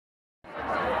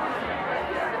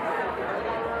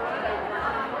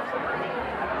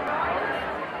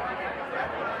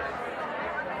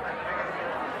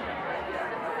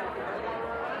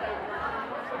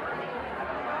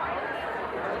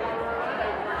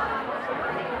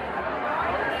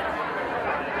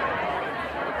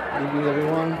evening,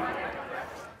 everyone.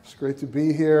 It's great to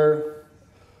be here.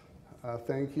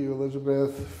 Thank you,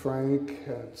 Elizabeth, Frank,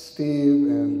 Steve,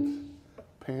 and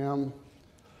Pam.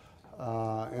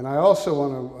 And I also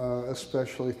want to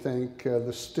especially thank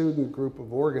the student group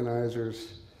of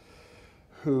organizers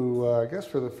who, I guess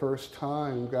for the first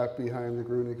time, got behind the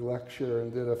Grunig Lecture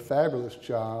and did a fabulous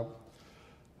job.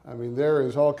 I mean, there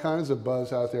is all kinds of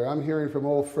buzz out there. I'm hearing from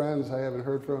old friends I haven't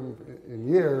heard from in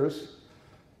years,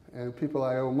 and people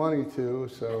I owe money to,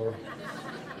 so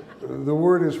the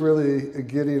word is really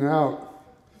getting out.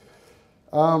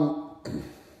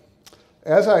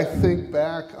 As I think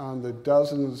back on the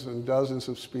dozens and dozens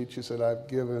of speeches that I've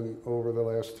given over the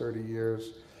last 30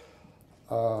 years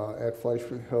at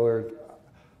FleishmanHillard,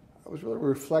 I was really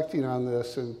reflecting on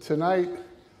this, and tonight,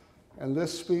 and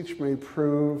this speech may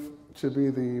prove to be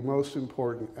the most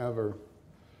important ever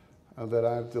that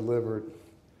I've delivered.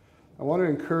 I want to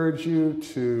encourage you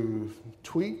to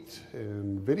tweet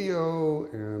and video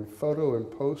and photo and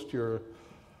post your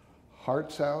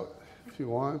hearts out if you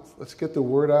want. Let's get the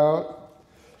word out,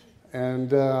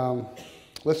 and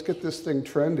let's get this thing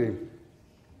trending.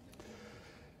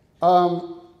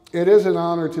 It is an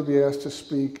honor to be asked to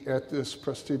speak at this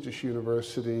prestigious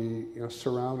university,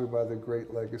 surrounded by the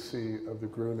great legacy of the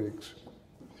Grunigs.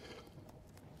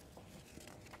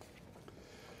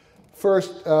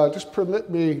 First, just permit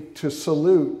me to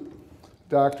salute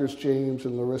Doctors James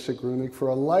and Larissa Grunig for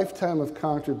a lifetime of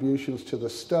contributions to the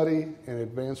study and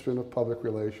advancement of public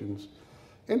relations.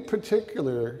 In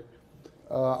particular,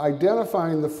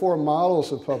 identifying the four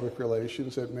models of public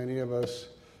relations that many of us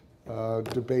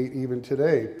debate even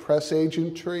today: press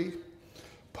agentry,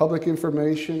 public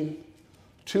information,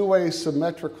 two-way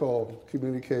symmetrical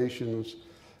communications,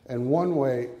 and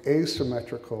one-way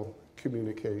asymmetrical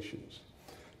communications.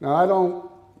 Now, I don't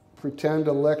pretend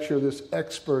to lecture this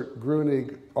expert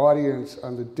Grunig audience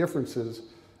on the differences,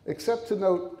 except to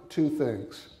note two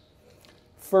things.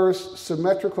 First,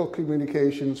 symmetrical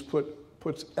communications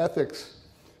puts ethics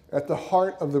at the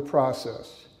heart of the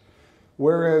process,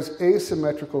 whereas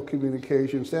asymmetrical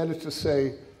communications, that is to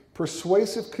say,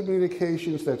 persuasive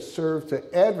communications that serve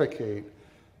to advocate,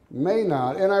 may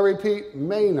not, and I repeat,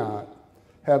 may not,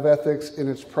 have ethics in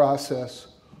its process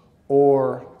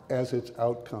or as its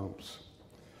outcomes.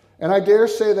 And I dare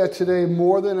say that today,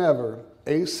 more than ever,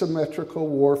 asymmetrical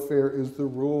warfare is the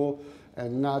rule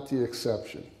and not the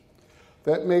exception.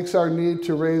 That makes our need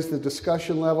to raise the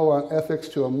discussion level on ethics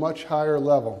to a much higher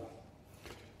level.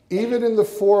 Even in the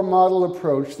four-model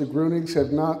approach, the Grunigs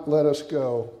have not let us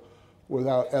go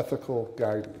without ethical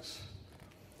guidance.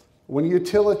 When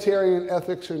utilitarian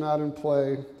ethics are not in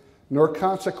play, nor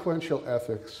consequential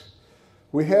ethics,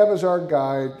 we have as our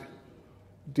guide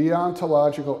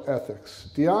deontological ethics.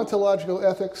 Deontological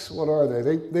ethics, what are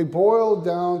they? They boil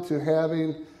down to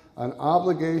having an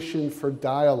obligation for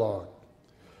dialogue,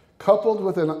 coupled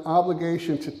with an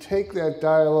obligation to take that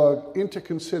dialogue into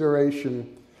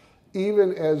consideration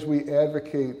even as we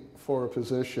advocate for a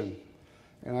position.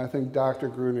 And I think Dr.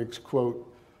 Grunig's quote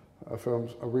from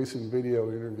a recent video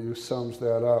interview sums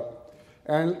that up.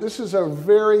 And this is a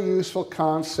very useful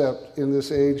concept in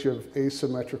this age of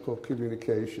asymmetrical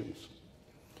communications.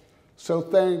 So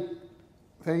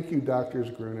thank you,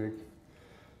 Drs. Grunig.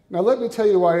 Now let me tell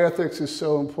you why ethics is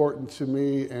so important to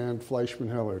me and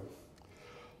FleishmanHillard.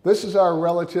 This is our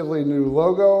relatively new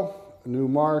logo, new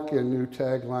mark, and new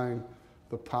tagline: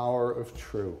 the power of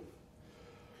true.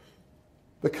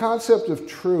 The concept of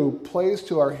true plays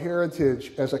to our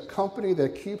heritage as a company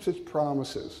that keeps its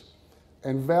promises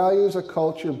and values a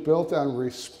culture built on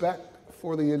respect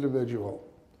for the individual.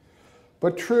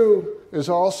 But true is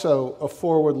also a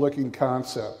forward-looking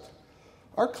concept.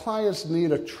 Our clients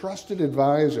need a trusted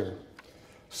advisor,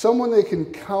 someone they can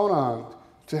count on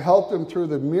to help them through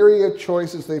the myriad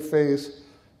choices they face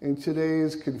in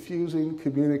today's confusing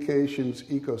communications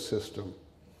ecosystem.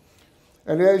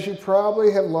 And as you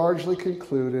probably have largely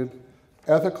concluded,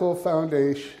 ethical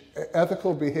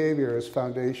behavior is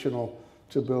foundational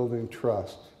to building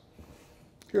trust.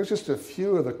 Here's just a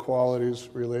few of the qualities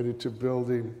related to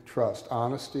building trust: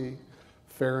 honesty,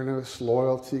 fairness,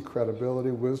 loyalty,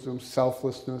 credibility, wisdom,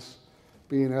 selflessness,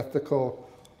 being ethical.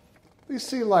 These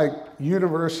seem like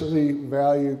universally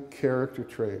valued character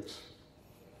traits.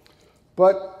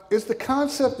 But is the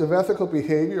concept of ethical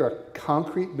behavior a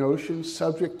concrete notion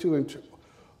subject to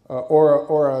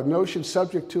or a notion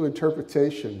subject to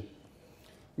interpretation?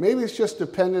 Maybe it's just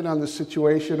dependent on the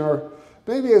situation, or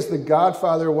maybe, as the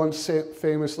Godfather once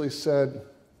famously said,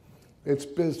 it's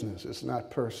business, it's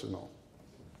not personal.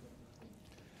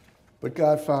 But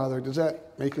Godfather, does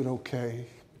that make it okay?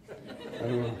 I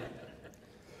don't know.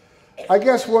 I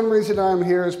guess one reason I'm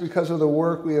here is because of the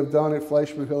work we have done at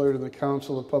FleishmanHillard and the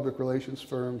Council of Public Relations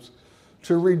Firms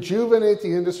to rejuvenate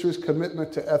the industry's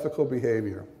commitment to ethical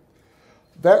behavior.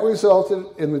 That resulted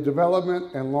in the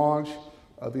development and launch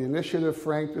of the initiative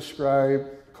Frank described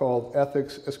called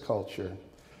Ethics as Culture.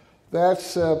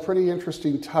 That's a pretty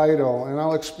interesting title, and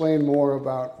I'll explain more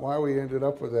about why we ended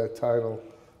up with that title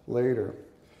later.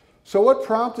 So what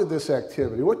prompted this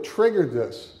activity? What triggered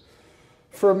this?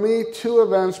 For me, two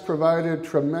events provided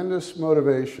tremendous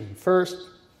motivation. First,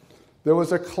 there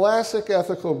was a classic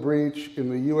ethical breach in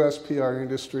the U.S. PR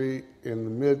industry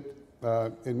in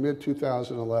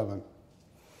mid-2011.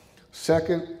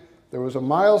 Second, there was a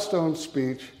milestone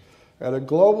speech at a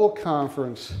global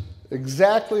conference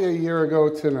exactly a year ago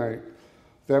tonight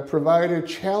that provided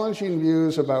challenging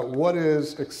views about what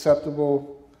is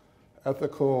acceptable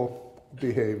ethical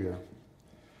behavior.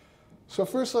 So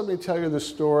first, let me tell you the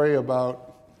story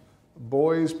about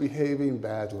boys behaving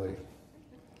badly,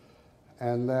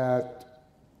 and that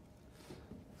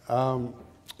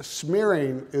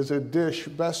smearing is a dish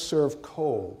best served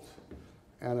cold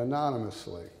and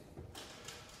anonymously.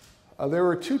 There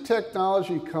were two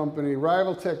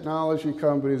rival technology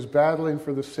companies battling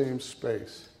for the same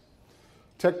space.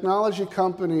 Technology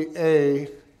company A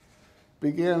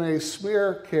began a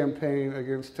smear campaign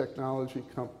against technology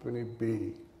company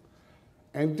B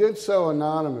and did so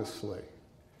anonymously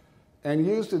and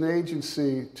used an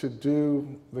agency to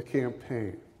do the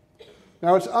campaign.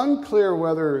 Now, it's unclear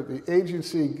whether the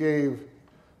agency gave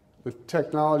the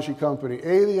technology company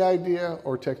A the idea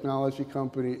or technology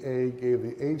company A gave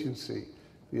the agency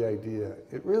the idea.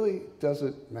 It really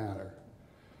doesn't matter.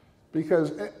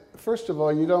 Because, first of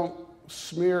all, you don't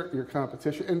smear your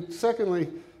competition. And secondly,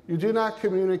 you do not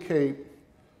communicate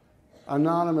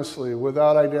anonymously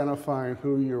without identifying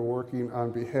who you're working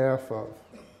on behalf of.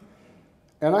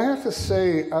 And I have to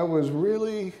say, I was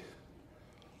really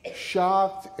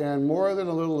shocked and more than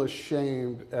a little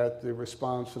ashamed at the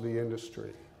response of the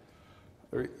industry.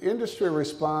 The industry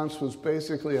response was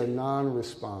basically a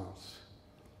non-response.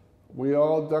 We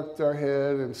all ducked our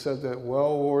head and said that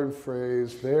well-worn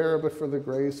phrase, "There, but for the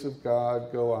grace of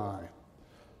God, go I."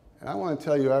 And I want to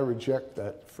tell you, I reject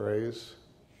that phrase.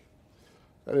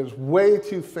 That is way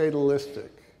too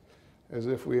fatalistic, as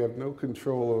if we have no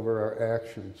control over our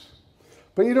actions.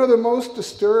 But you know, the most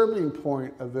disturbing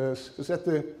point of this is that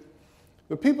the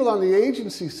people on the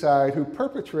agency side who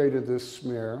perpetrated this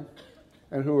smear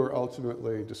and who were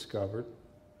ultimately discovered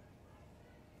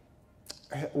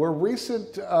were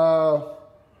recent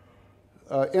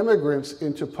immigrants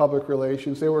into public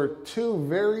relations. They were two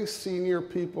very senior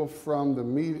people from the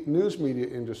news media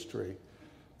industry.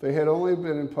 They had only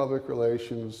been in public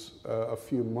relations a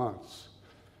few months.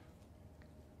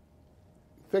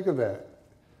 Think of that.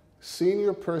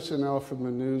 Senior personnel from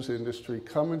the news industry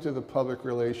come into the public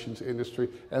relations industry,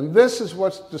 and this is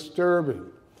what's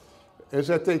disturbing, is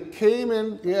that they came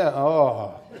in,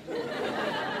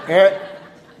 and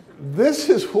this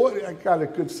is what, I got a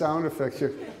good sound effect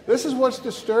here. This is what's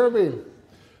disturbing.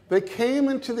 They came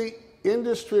into the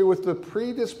industry with the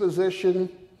predisposition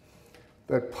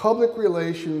that public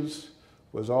relations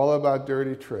was all about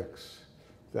dirty tricks,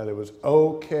 that it was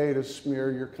okay to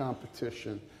smear your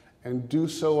competition and do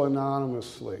so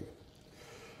anonymously.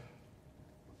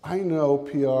 I know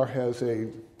PR has a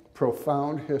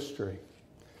profound history.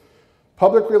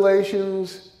 Public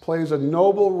relations plays a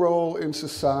noble role in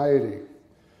society.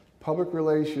 Public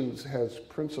relations has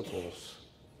principles.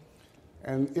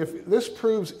 And if this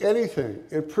proves anything,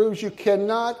 it proves you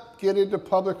cannot get into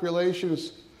public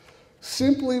relations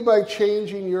simply by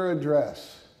changing your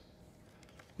address.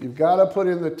 You've got to put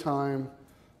in the time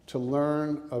to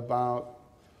learn about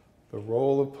the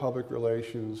role of public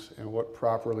relations and what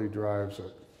properly drives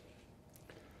it.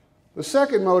 The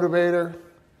second motivator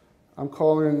I'm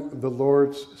calling the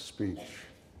Lord's speech.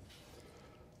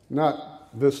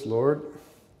 Not this Lord,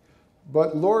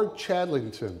 but Lord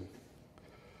Chadlington.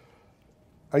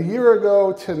 A year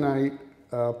ago tonight,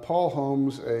 Paul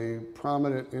Holmes, a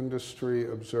prominent industry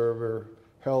observer,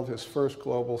 held his first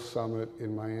global summit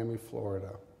in Miami,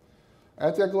 Florida.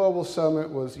 At that global summit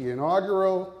was the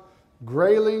inaugural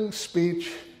Grayling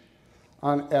speech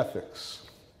on ethics.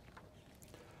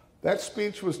 That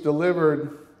speech was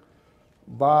delivered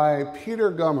by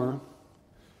Peter Gummer,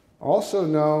 also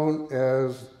known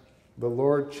as the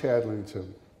Lord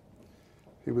Chadlington.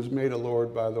 He was made a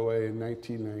lord, by the way, in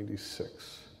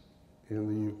 1996 in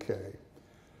the UK.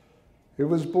 He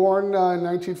was born in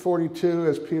 1942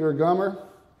 as Peter Gummer.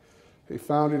 He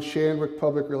founded Shandwick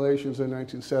Public Relations in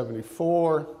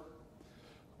 1974,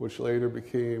 which later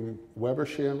became Weber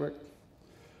Shandwick.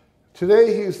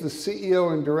 Today, he's the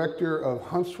CEO and director of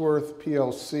Huntsworth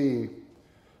PLC,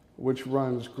 which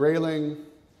runs Grayling,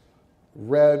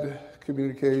 Red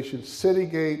Communications,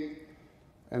 Citygate,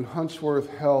 and Huntsworth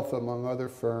Health, among other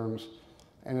firms,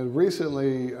 and has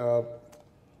recently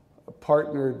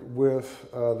partnered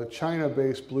with the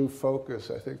China-based Blue Focus.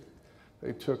 I think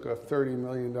they took a $30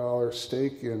 million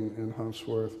stake in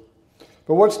Huntsworth.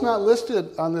 But what's not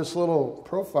listed on this little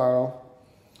profile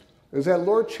is that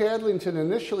Lord Chadlington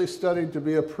initially studied to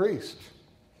be a priest,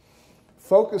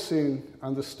 focusing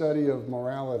on the study of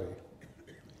morality.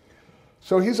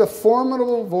 So he's a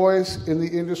formidable voice in the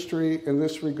industry in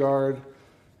this regard,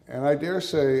 and I dare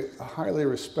say, highly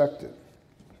respected.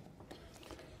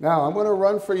 Now, I'm going to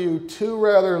run for you two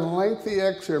rather lengthy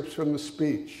excerpts from the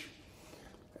speech.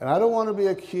 And I don't want to be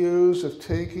accused of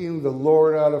taking the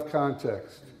Lord out of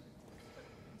context.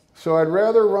 So I'd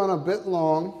rather run a bit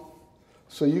long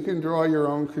so you can draw your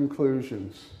own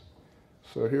conclusions.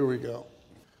 So here we go.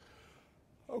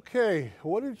 Okay,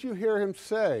 what did you hear him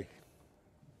say?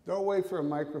 Don't wait for a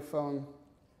microphone.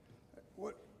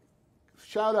 What?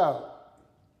 Shout out.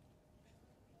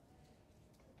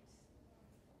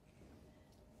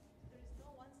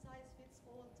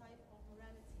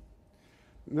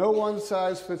 No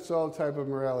one-size-fits-all type of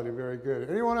morality. Very good.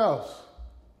 Anyone else?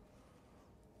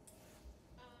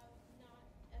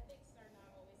 Ethics are not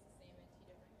always the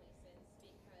same in two different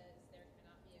places because there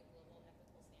cannot be a global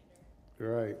ethical standard.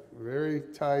 Right. Very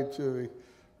tied to the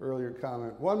earlier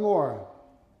comment. One more.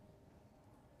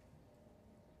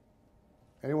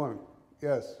 Anyone?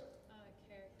 Yes?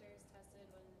 Character is tested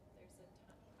when there's a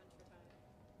counterpart.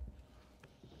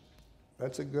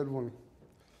 That's a good one.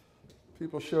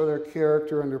 People show their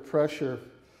character under pressure.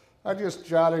 I just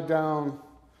jotted down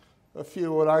a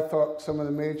few what I thought some of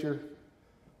the major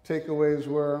takeaways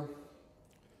were.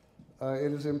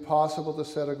 It is impossible to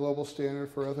set a global standard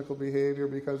for ethical behavior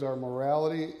because our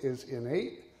morality is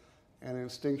innate and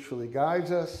instinctually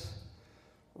guides us.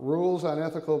 Rules on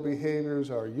ethical behaviors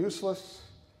are useless.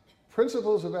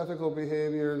 Principles of ethical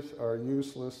behaviors are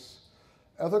useless.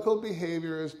 Ethical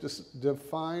behavior is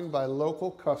defined by local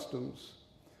customs,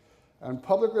 and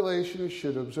public relations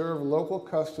should observe local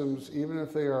customs even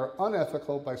if they are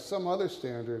unethical by some other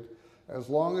standard, as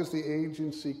long as the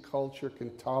agency culture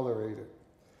can tolerate it.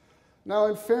 Now,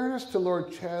 in fairness to Lord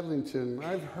Chadlington,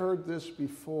 I've heard this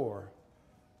before,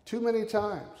 too many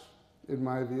times, in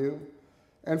my view,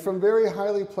 and from very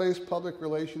highly placed public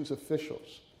relations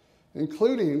officials,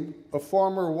 including a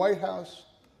former White House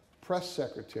press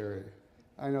secretary.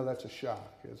 I know that's a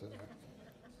shock, isn't it?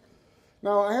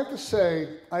 Now, I have to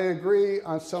say, I agree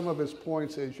on some of his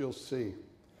points, as you'll see.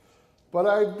 But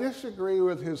I disagree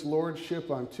with his lordship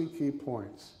on two key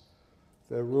points.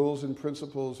 That rules and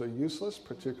principles are useless,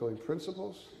 particularly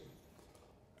principles,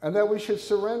 and that we should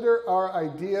surrender our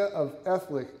idea of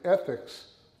ethics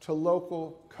to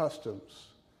local customs.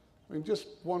 I mean, just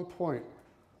one point.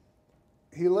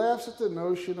 He laughs at the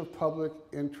notion of public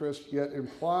interest, yet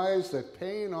implies that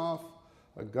paying off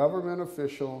a government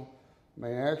official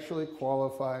may actually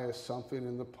qualify as something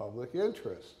in the public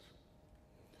interest.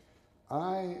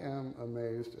 I am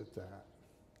amazed at that.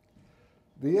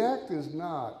 The act is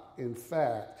not, in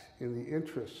fact, in the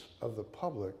interests of the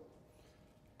public,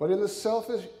 but in the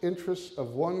selfish interests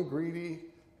of one greedy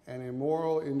and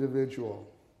immoral individual.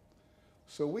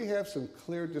 So we have some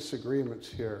clear disagreements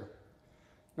here.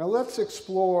 Now let's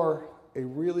explore a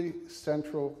really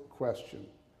central question.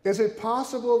 Is it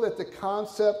possible that the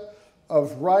concept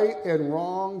of right and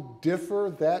wrong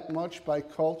differ that much by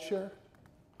culture?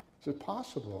 Is it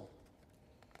possible?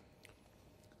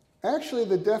 Actually,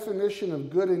 the definition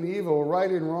of good and evil, right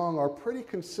and wrong, are pretty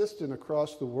consistent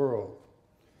across the world.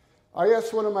 I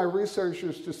asked one of my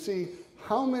researchers to see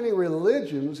how many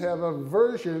religions have a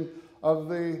version of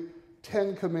the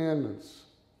Ten Commandments.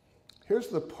 Here's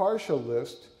the partial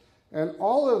list, and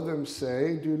all of them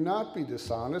say, do not be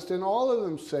dishonest, and all of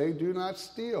them say, do not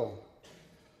steal.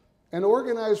 And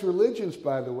organized religions,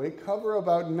 by the way, cover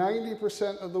about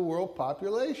 90% of the world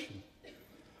population.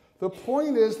 The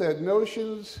point is that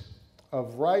notions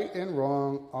of right and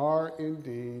wrong are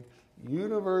indeed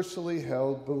universally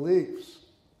held beliefs.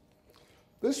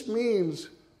 This means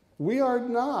we are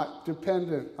not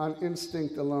dependent on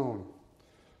instinct alone.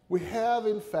 We have,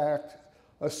 in fact,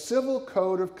 a civil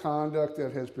code of conduct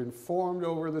that has been formed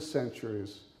over the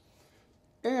centuries.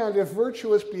 And if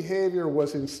virtuous behavior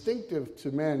was instinctive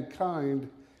to mankind,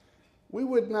 we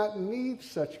would not need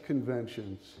such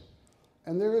conventions.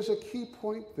 And there is a key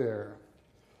point there.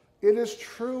 It is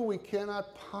true we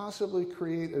cannot possibly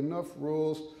create enough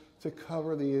rules to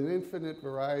cover the infinite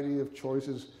variety of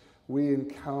choices we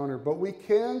encounter, but we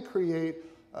can create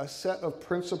a set of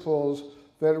principles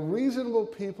that reasonable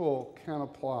people can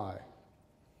apply.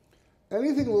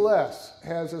 Anything less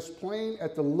has us playing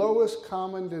at the lowest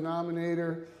common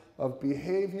denominator of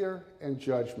behavior and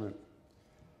judgment.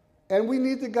 And we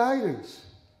need the guidance.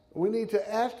 We need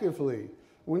to actively,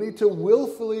 we need to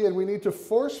willfully, and we need to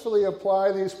forcefully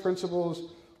apply these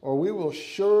principles, or we will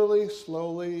surely,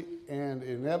 slowly, and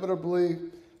inevitably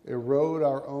erode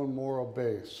our own moral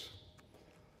base.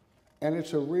 And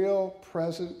it's a real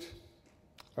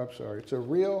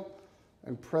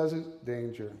and present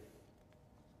danger.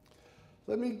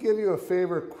 Let me give you a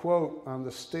favorite quote on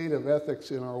the state of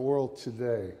ethics in our world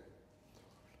today.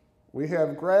 We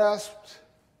have grasped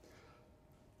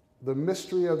the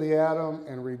mystery of the atom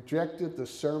and rejected the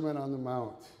Sermon on the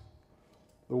Mount.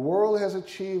 The world has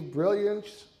achieved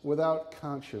brilliance without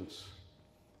conscience.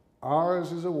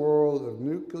 Ours is a world of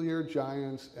nuclear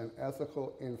giants and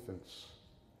ethical infants.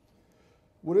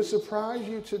 Would it surprise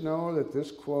you to know that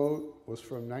this quote was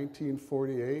from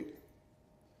 1948,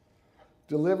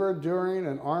 delivered during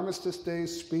an Armistice Day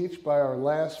speech by our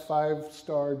last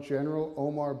five-star general,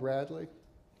 Omar Bradley?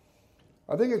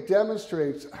 I think it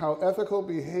demonstrates how ethical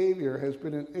behavior has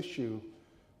been an issue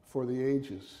for the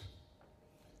ages.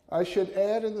 I should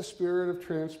add, in the spirit of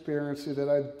transparency, that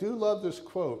I do love this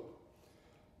quote,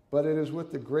 but it is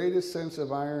with the greatest sense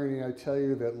of irony I tell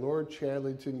you that Lord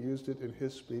Chadlington used it in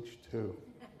his speech too.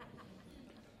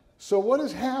 So what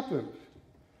has happened?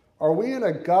 Are we in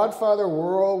a Godfather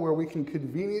world where we can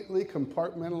conveniently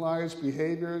compartmentalize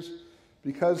behaviors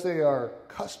because they are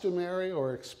customary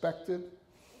or expected,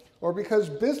 or because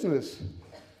business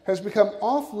has become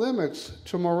off limits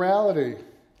to morality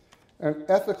and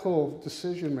ethical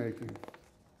decision-making?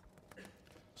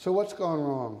 So what's gone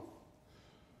wrong?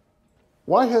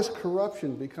 Why has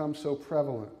corruption become so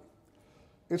prevalent?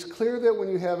 It's clear that when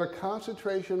you have a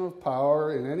concentration of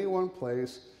power in any one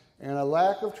place and a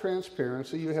lack of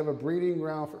transparency, you have a breeding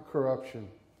ground for corruption.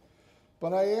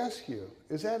 But I ask you,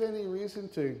 is that any reason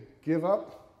to give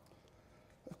up?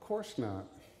 Of course not.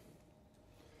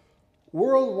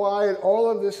 Worldwide, all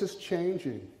of this is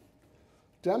changing.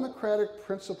 Democratic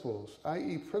principles,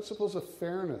 i.e. principles of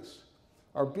fairness,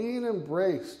 are being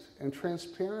embraced, and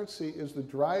transparency is the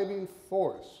driving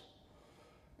force.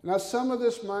 Now, some of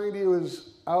this, mind you,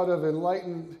 is out of an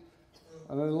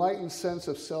enlightened sense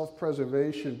of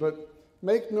self-preservation, but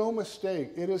make no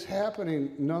mistake, it is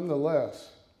happening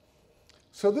nonetheless.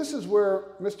 So this is where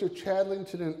Mr.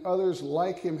 Chadlington and others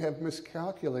like him have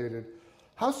miscalculated.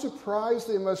 How surprised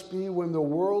they must be when the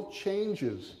world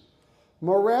changes.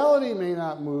 Morality may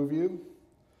not move you.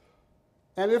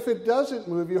 And if it doesn't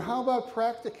move you, how about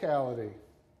practicality?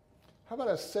 How about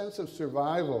a sense of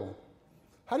survival?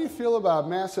 How do you feel about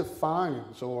massive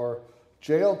fines or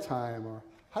jail time? Or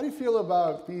how do you feel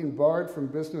about being barred from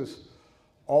business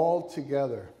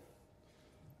altogether?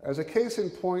 As a case in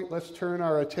point, let's turn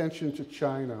our attention to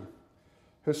China.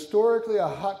 Historically a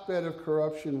hotbed of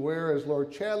corruption where, as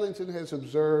Lord Chadlington has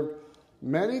observed,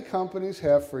 many companies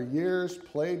have for years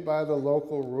played by the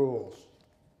local rules.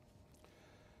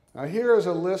 Now here is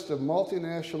a list of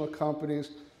multinational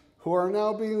companies who are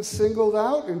now being singled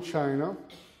out in China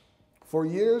for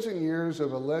years and years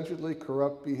of allegedly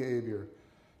corrupt behavior.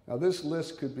 Now this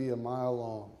list could be a mile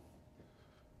long.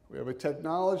 We have a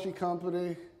technology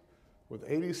company with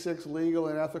 86 legal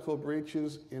and ethical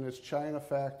breaches in its China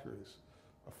factories.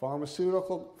 A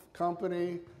pharmaceutical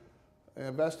company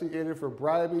investigated for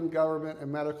bribing government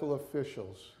and medical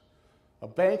officials. A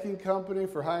banking company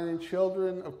for hiring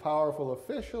children of powerful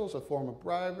officials, a form of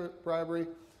bribery,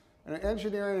 and an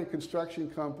engineering and construction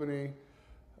company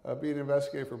being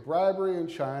investigated for bribery in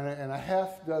China, and a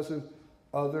half dozen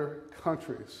other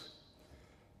countries.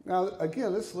 Now,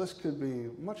 again, this list could be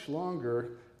much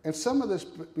longer, and some of this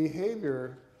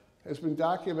behavior has been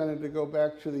documented to go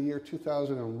back to the year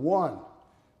 2001.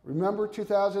 Remember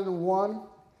 2001?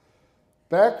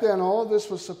 Back then, all this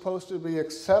was supposed to be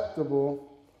acceptable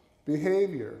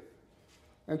behavior.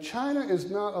 And China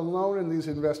is not alone in these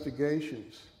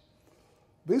investigations.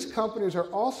 These companies are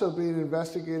also being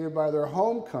investigated by their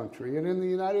home country, and in the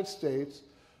United States,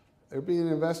 they're being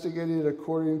investigated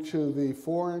according to the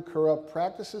Foreign Corrupt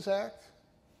Practices Act,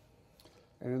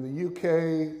 and in the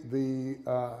UK, the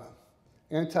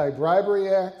Anti-Bribery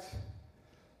Act,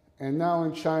 and now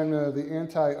in China, the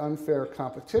Anti-Unfair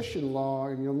Competition Law.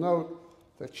 And you'll note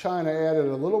that China added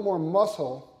a little more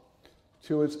muscle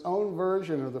to its own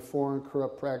version of the Foreign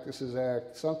Corrupt Practices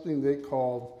Act, something they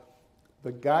called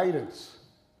the guidance.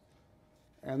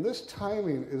 And this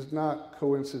timing is not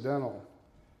coincidental.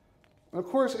 And of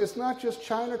course, it's not just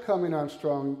China coming on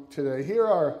strong today. Here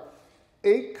are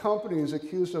 8 companies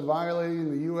accused of violating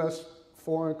the U.S.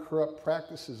 Foreign Corrupt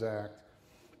Practices Act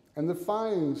and the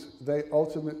fines they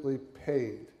ultimately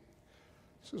paid.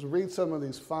 Let's just read some of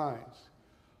these fines.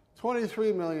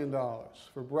 $23 million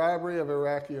for bribery of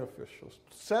Iraqi officials,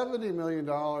 $70 million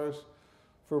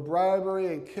for bribery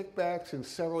and kickbacks in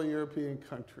several European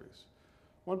countries,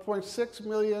 $1.6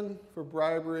 million for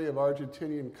bribery of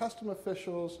Argentinian custom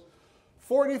officials,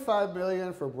 $45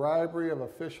 million for bribery of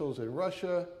officials in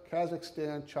Russia,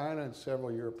 Kazakhstan, China, and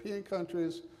several European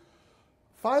countries,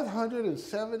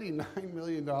 $579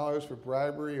 million for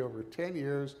bribery over 10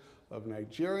 years of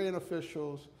Nigerian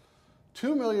officials,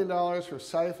 $2 million for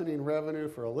siphoning revenue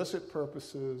for illicit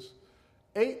purposes,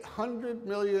 $800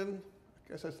 million,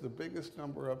 I guess that's the biggest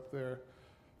number up there,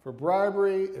 for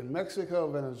bribery in Mexico,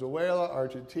 Venezuela,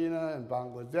 Argentina, and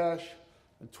Bangladesh,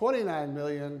 and $29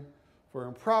 million for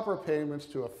improper payments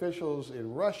to officials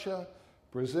in Russia,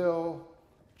 Brazil,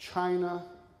 China,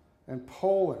 and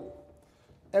Poland.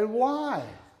 And why?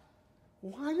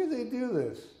 Why do they do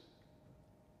this?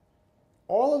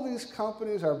 All of these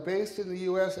companies are based in the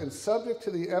U.S. and subject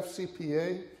to the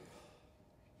FCPA,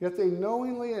 yet they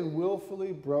knowingly and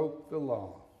willfully broke the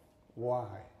law. Why?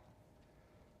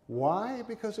 Why?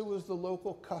 Because it was the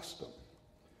local custom.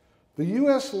 The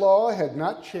U.S. law had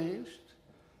not changed.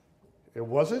 It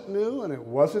wasn't new and it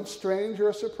wasn't strange or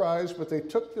a surprise, but they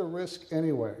took the risk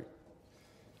anyway.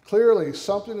 Clearly,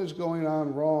 something is going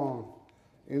on wrong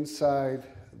inside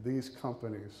these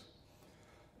companies.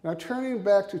 Now, turning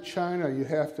back to China, you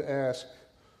have to ask,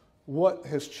 what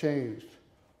has changed?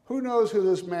 Who knows who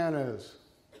this man is?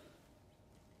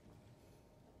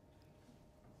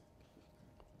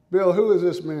 Bill, who is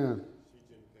this man?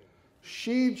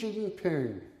 Xi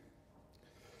Jinping.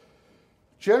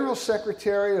 General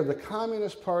Secretary of the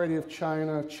Communist Party of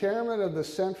China, Chairman of the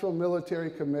Central Military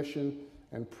Commission,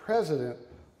 and President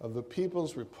of the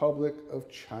People's Republic of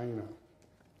China.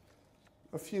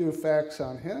 A few facts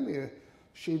on him.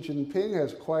 Xi Jinping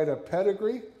has quite a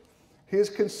pedigree. He is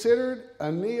considered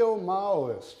a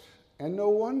neo-Maoist, and no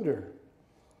wonder.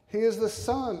 He is the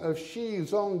son of Xi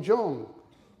Zhongjong,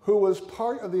 who was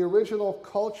part of the original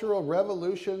Cultural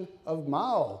Revolution of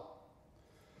Mao.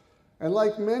 And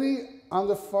like many on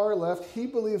the far left, he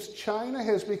believes China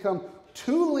has become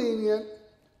too lenient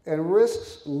and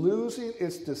risks losing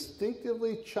its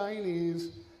distinctively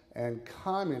Chinese and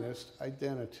communist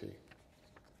identity.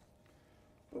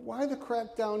 But why the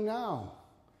crackdown now?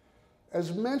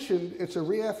 As mentioned, it's a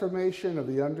reaffirmation of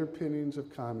the underpinnings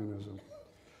of communism.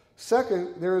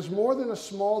 Second, there is more than a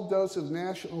small dose of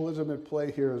nationalism at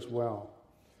play here as well.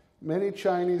 Many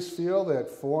Chinese feel that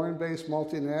foreign-based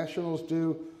multinationals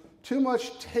do too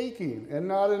much taking and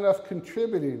not enough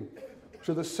contributing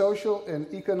to the social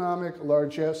and economic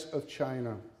largesse of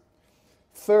China.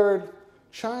 Third,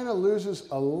 China loses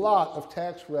a lot of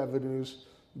tax revenues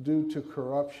due to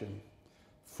corruption.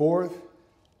 Fourth,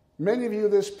 many view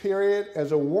this period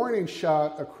as a warning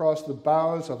shot across the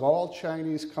bows of all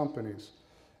Chinese companies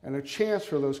and a chance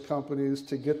for those companies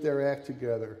to get their act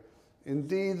together.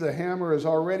 Indeed, the hammer is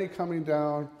already coming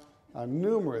down on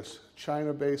numerous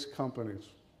China-based companies.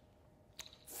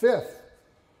 Fifth,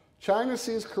 China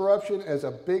sees corruption as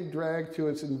a big drag to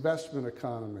its investment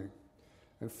economy.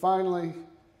 And finally,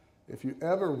 if you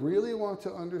ever really want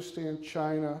to understand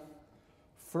China,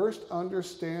 first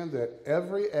understand that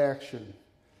every action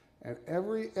and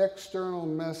every external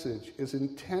message is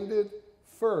intended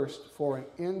first for an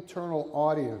internal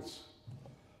audience.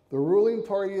 The ruling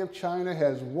party of China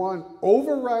has one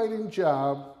overriding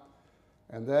job,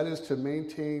 and that is to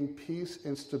maintain peace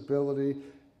and stability,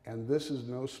 and this is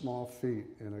no small feat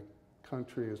in a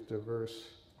country as diverse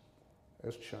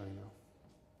as China.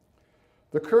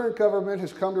 The current government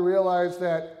has come to realize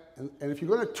that, and if you're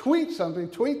going to tweet something,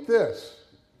 tweet this: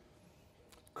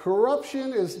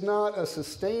 corruption is not a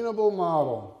sustainable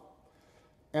model,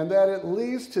 and that it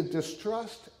leads to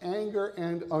distrust, anger,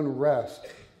 and unrest.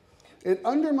 It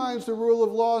undermines the rule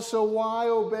of law, so why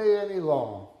obey any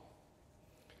law?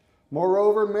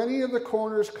 Moreover, many of the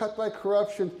corners cut by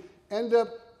corruption end up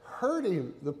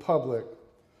hurting the public.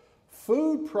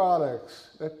 Food products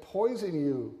that poison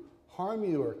you, harm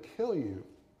you, or kill you.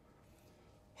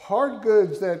 Hard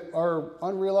goods that are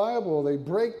unreliable, they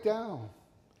break down.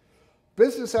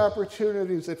 Business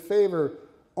opportunities that favor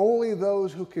only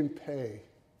those who can pay.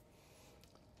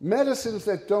 Medicines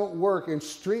that don't work and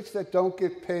streets that don't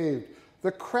get paved.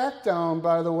 The crackdown,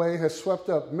 by the way, has swept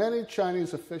up many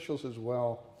Chinese officials as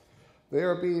well. They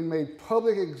are being made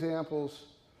public examples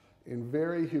in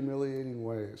very humiliating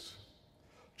ways.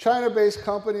 China-based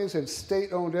companies and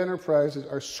state-owned enterprises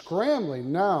are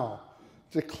scrambling now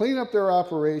to clean up their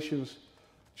operations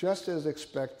just as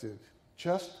expected,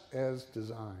 just as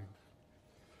designed.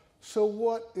 So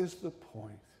what is the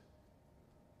point?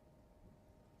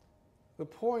 The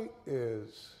point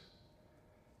is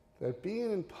that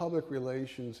being in public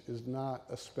relations is not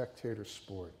a spectator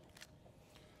sport.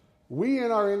 We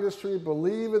in our industry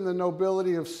believe in the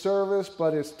nobility of service,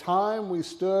 but it's time we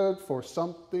stood for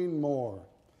something more.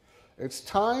 It's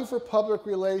time for public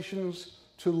relations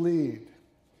to lead.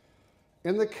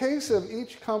 In the case of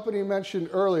each company mentioned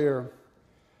earlier,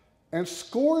 and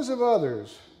scores of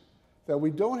others that we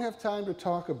don't have time to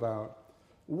talk about,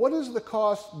 what is the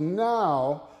cost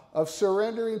now of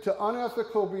surrendering to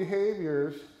unethical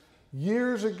behaviors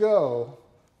years ago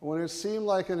when it seemed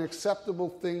like an acceptable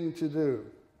thing to do?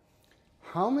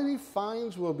 How many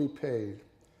fines will be paid?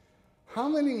 How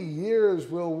many years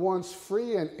will once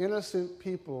free and innocent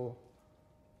people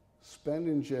spend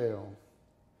in jail?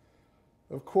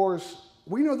 Of course,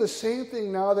 we know the same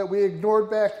thing now that we ignored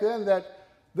back then, that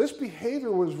this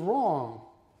behavior was wrong.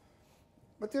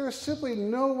 But there is simply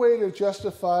no way to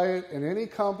justify it, and any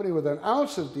company with an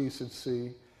ounce of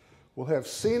decency will have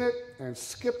seen it and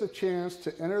skipped the chance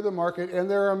to enter the market, and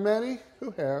there are many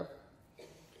who have,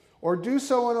 or do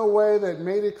so in a way that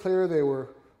made it clear they were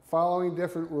following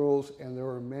different rules, and there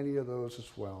are many of those as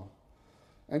well.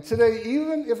 And today,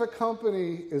 even if a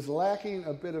company is lacking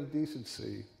a bit of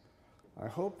decency, I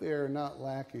hope they are not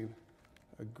lacking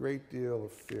a great deal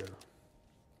of fear.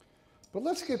 But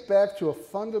let's get back to a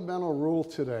fundamental rule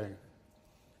today.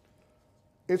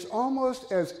 It's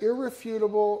almost as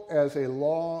irrefutable as a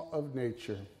law of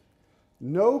nature.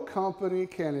 No company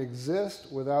can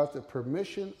exist without the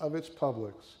permission of its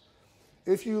publics.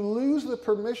 If you lose the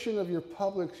permission of your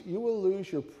publics, you will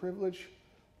lose your privilege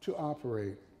to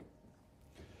operate.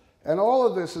 And all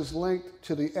of this is linked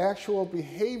to the actual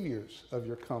behaviors of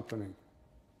your company.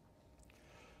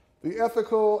 The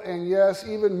ethical and, yes,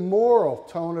 even moral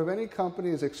tone of any company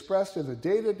is expressed in the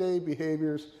day-to-day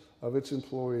behaviors of its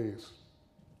employees.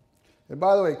 And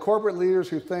by the way, corporate leaders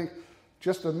who think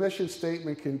just the mission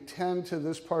statement can tend to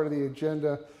this part of the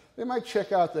agenda, they might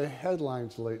check out the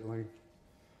headlines lately.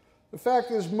 The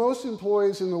fact is, most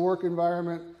employees in the work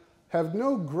environment have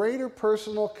no greater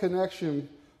personal connection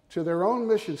to their own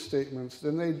mission statements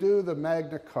than they do the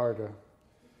Magna Carta.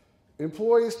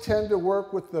 Employees tend to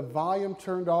work with the volume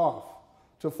turned off,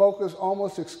 to focus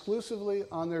almost exclusively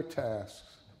on their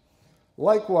tasks.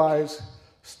 Likewise,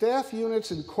 staff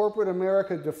units in corporate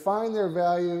America define their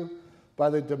value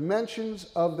by the dimensions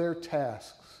of their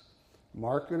tasks.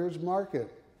 Marketers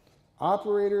market.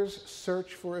 Operators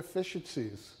search for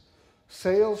efficiencies.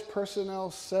 Sales personnel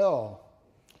sell.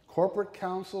 Corporate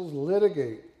counsels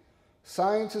litigate.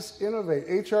 Scientists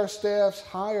innovate. HR staffs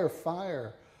hire,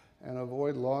 fire, and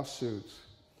avoid lawsuits.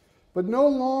 But no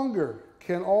longer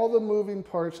can all the moving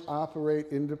parts operate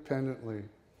independently.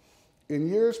 In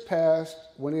years past,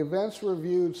 when events were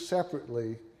viewed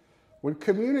separately, when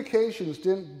communications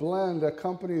didn't blend a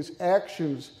company's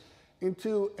actions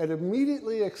into an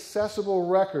immediately accessible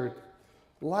record,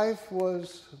 life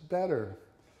was better.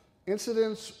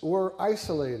 Incidents were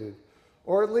isolated,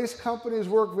 or at least companies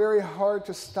worked very hard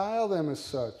to style them as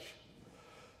such.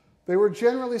 They were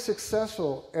generally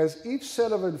successful as each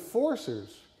set of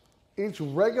enforcers, each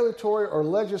regulatory or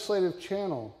legislative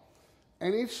channel,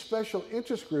 and each special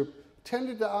interest group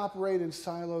tended to operate in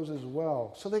silos as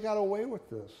well. So they got away with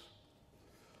this.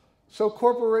 So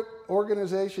corporate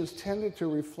organizations tended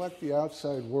to reflect the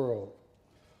outside world.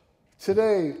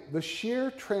 Today, the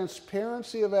sheer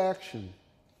transparency of action,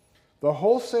 the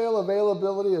wholesale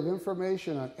availability of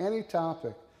information on any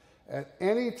topic at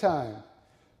any time,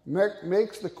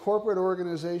 makes the corporate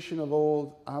organization of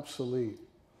old obsolete.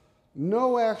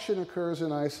 No action occurs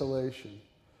in isolation,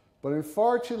 but in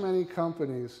far too many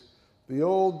companies, the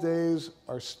old days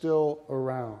are still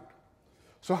around.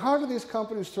 So how do these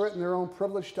companies threaten their own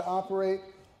privilege to operate?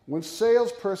 When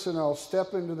sales personnel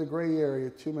step into the gray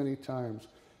area too many times,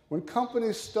 when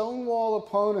companies stonewall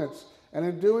opponents and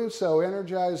in doing so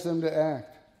energize them to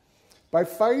act, by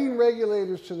fighting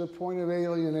regulators to the point of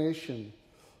alienation,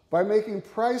 by making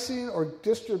pricing or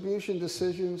distribution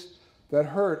decisions that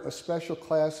hurt a special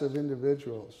class of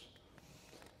individuals.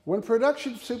 When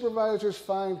production supervisors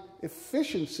find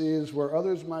efficiencies where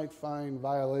others might find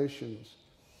violations.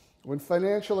 When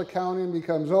financial accounting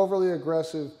becomes overly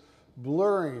aggressive,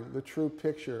 blurring the true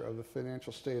picture of the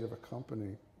financial state of a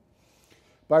company.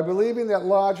 By believing that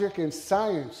logic and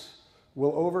science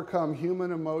will overcome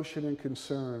human emotion and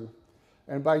concern,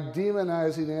 and by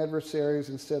demonizing adversaries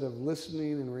instead of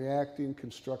listening and reacting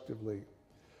constructively.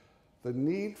 The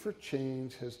need for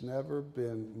change has never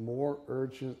been more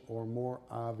urgent or more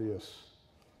obvious.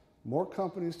 More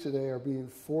companies today are being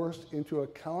forced into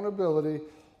accountability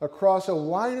across a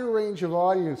wider range of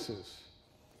audiences.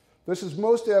 This is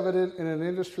most evident in an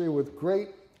industry with great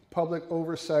public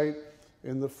oversight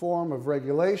in the form of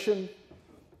regulation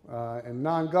and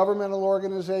non-governmental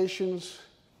organizations,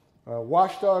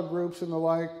 watchdog groups and the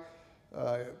like.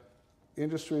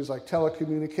 Industries like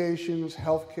telecommunications,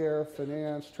 healthcare,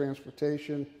 finance,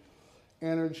 transportation,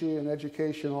 energy, and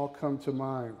education all come to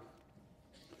mind.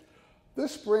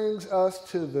 This brings us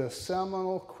to the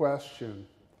seminal question: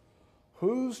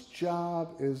 whose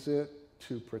job is it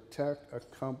to protect a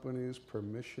company's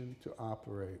permission to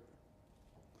operate?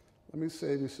 Let me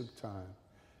save you some time.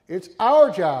 It's our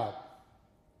job.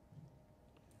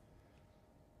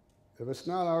 If it's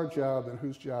not our job, then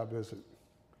whose job is it?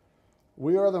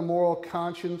 We are the moral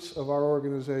conscience of our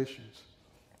organizations.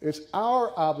 It's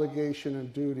our obligation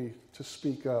and duty to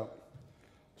speak up.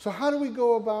 So how do we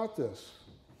go about this?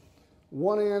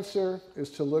 One answer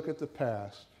is to look at the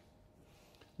past.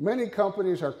 Many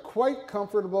companies are quite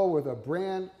comfortable with a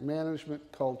brand management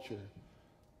culture.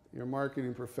 Your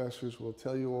marketing professors will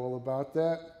tell you all about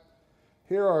that.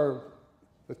 Here are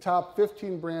the top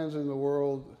 15 brands in the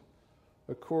world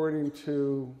according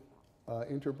to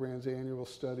Interbrand's annual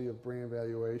study of brand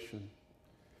valuation.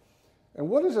 And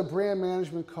what does a brand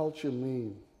management culture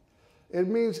mean? It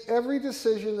means every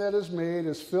decision that is made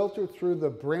is filtered through the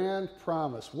brand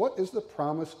promise. What is the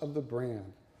promise of the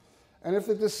brand? And if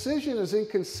the decision is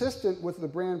inconsistent with the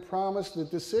brand promise, the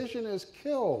decision is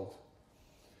killed.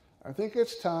 I think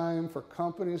it's time for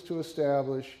companies to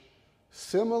establish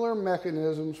similar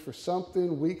mechanisms for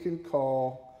something we can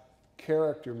call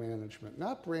character management.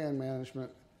 Not brand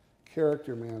management,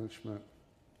 character management.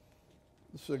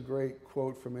 This is a great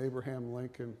quote from Abraham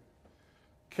Lincoln.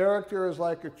 Character is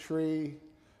like a tree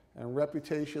and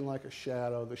reputation like a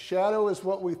shadow. The shadow is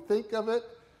what we think of it.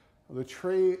 The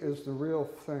tree is the real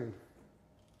thing.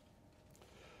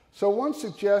 So one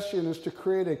suggestion is to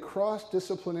create a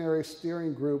cross-disciplinary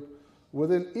steering group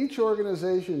within each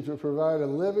organization to provide a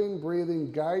living,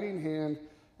 breathing, guiding hand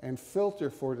and filter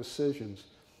for decisions.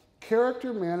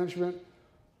 Character management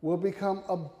will become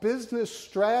a business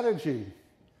strategy.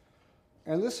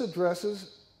 And this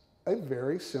addresses a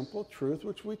very simple truth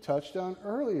which we touched on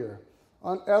earlier.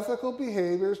 Unethical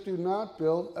behaviors do not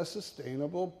build a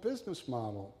sustainable business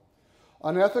model.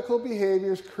 Unethical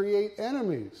behaviors create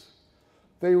enemies.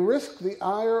 They risk the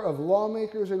ire of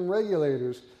lawmakers and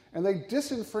regulators, and they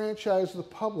disenfranchise the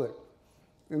public.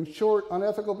 In short,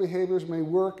 unethical behaviors may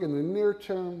work in the near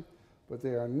term, but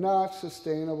they are not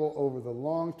sustainable over the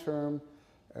long term,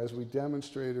 as we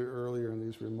demonstrated earlier in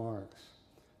these remarks.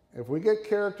 If we get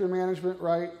character management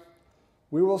right,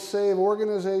 we will save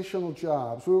organizational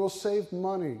jobs, we will save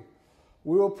money,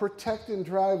 we will protect and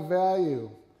drive value,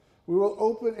 we will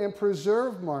open and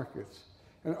preserve markets,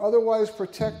 and otherwise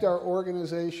protect our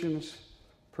organization's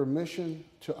permission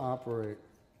to operate.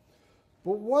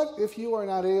 But what if you are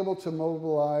not able to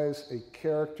mobilize a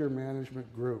character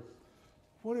management group?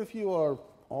 What if you are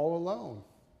all alone?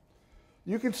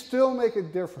 You can still make a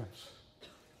difference.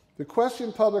 The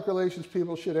question public relations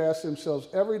people should ask themselves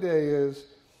every day is,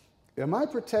 am I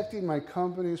protecting my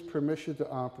company's permission to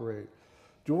operate?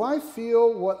 Do I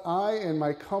feel what I and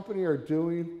my company are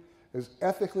doing is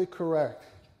ethically correct?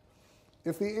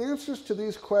 If the answers to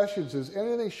these questions is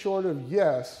anything short of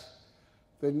yes,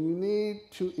 then you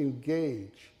need to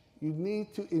engage. You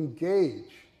need to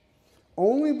engage.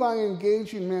 Only by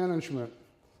engaging management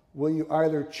will you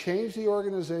either change the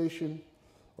organization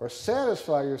or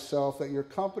satisfy yourself that your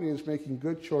company is making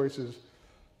good choices,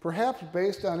 perhaps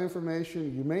based on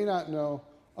information you may not know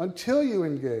until you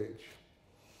engage.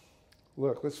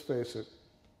 Look, let's face it.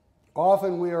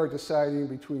 Often we are deciding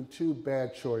between two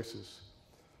bad choices.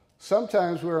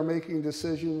 Sometimes we are making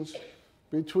decisions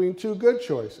between two good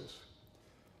choices.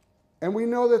 And we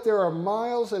know that there are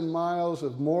miles and miles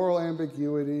of moral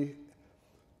ambiguity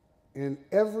in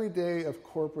every day of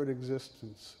corporate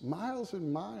existence. Miles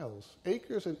and miles,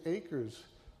 acres and acres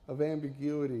of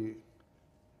ambiguity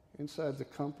inside the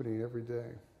company every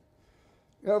day.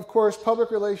 Now, of course,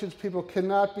 public relations people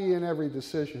cannot be in every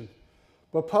decision.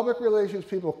 But public relations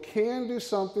people can do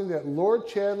something that Lord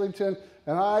Chadlington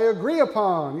and I agree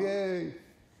upon. Yay!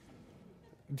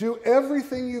 Do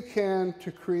everything you can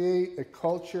to create a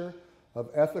culture of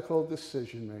ethical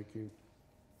decision-making.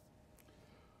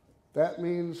 That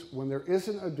means when there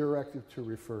isn't a directive to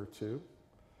refer to,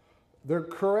 their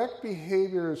correct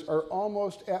behaviors are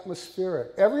almost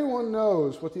atmospheric. Everyone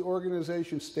knows what the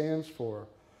organization stands for.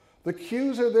 The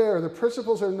cues are there, the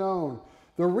principles are known.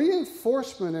 The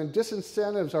reinforcement and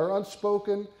disincentives are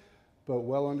unspoken, but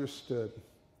well understood.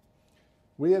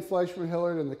 We at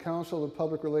FleishmanHillard and the Council of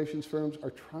Public Relations Firms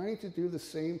are trying to do the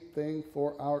same thing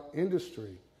for our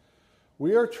industry.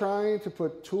 We are trying to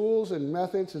put tools and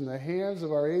methods in the hands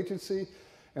of our agency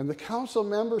and the council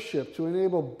membership to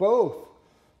enable both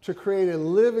to create a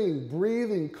living,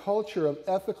 breathing culture of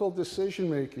ethical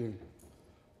decision-making.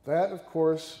 That, of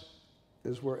course,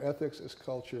 is where ethics as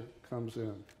culture comes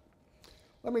in.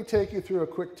 Let me take you through a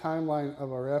quick timeline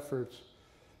of our efforts.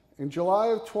 In July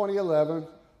of 2011,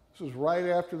 this was right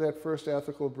after that first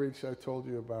ethical breach I told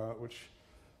you about, which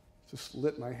just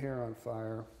lit my hair on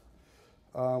fire.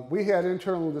 We had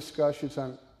internal discussions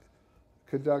on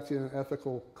conducting an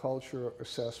ethical culture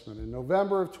assessment. In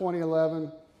November of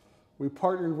 2011, we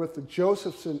partnered with the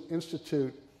Josephson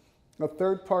Institute, a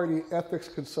third-party ethics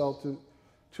consultant,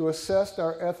 to assess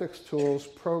our ethics tools,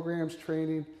 programs,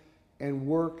 training, and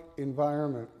work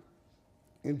environment.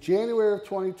 In January of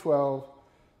 2012,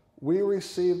 we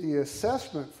received the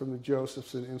assessment from the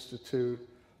Josephson Institute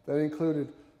that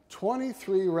included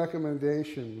 23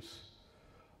 recommendations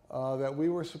that we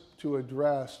were to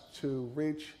address to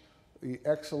reach the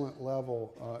excellent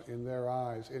level in their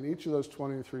eyes. And each of those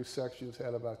 23 sections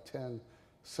had about 10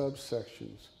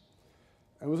 subsections.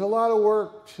 It was a lot of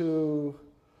work to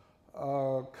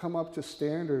come up to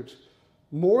standards.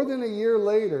 More than a year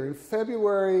later, in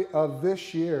February of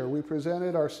this year, we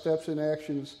presented our steps and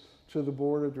actions to the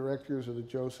board of directors of the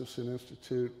Josephson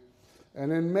Institute. And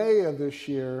in May of this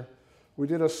year, we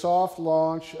did a soft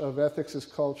launch of Ethics as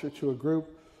Culture to a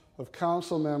group of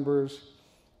council members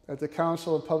at the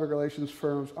Council of Public Relations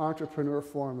Firms Entrepreneur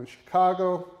Forum in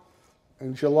Chicago.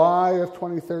 In July of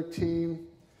 2013,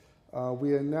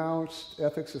 we announced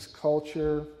Ethics as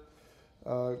Culture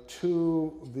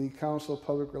to the Council of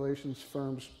Public Relations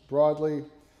Firms broadly,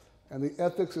 and the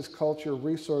Ethics as Culture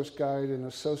resource guide and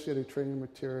associated training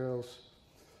materials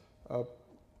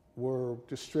were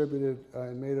distributed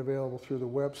and made available through the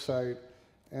website.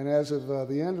 And as of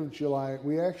the end of July,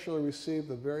 we actually received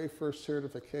the very first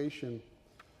certification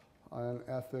on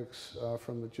ethics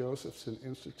from the Josephson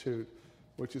Institute,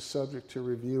 which is subject to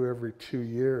review every 2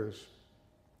 years.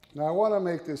 Now, I want to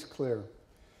make this clear,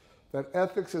 that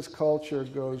ethics as culture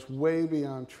goes way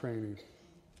beyond training,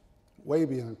 way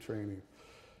beyond training.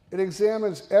 It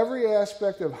examines every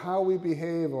aspect of how we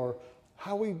behave or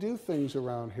how we do things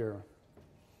around here.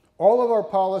 All of our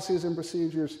policies and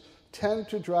procedures tend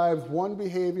to drive one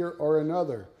behavior or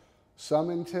another, some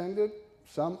intended,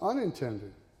 some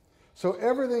unintended. So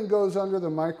everything goes under the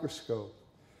microscope.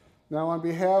 Now, on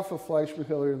behalf of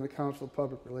FleishmanHillard and the Council of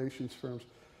Public Relations Firms,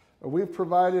 we've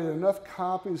provided enough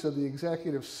copies of the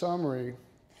executive summary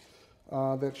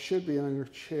that should be on your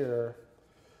chair.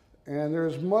 And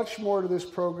there's much more to this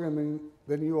program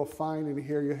than you will find in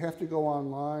here. You have to go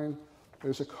online.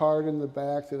 There's a card in the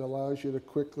back that allows you to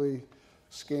quickly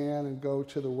scan and go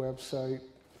to the website.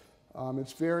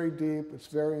 It's very deep. It's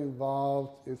very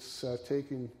involved. It's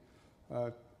taken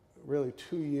really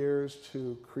 2 years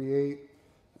to create.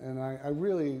 And I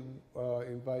really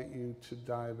invite you to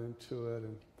dive into it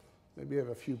and maybe have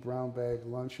a few brown bag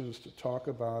luncheons to talk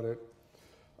about it.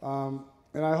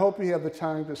 And I hope you have the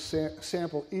time to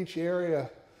sample each area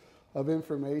of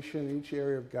information, each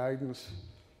area of guidance,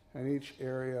 and each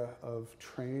area of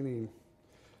training.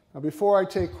 Now, before I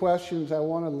take questions, I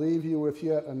want to leave you with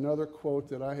yet another quote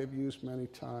that I have used many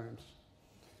times.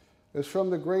 It's from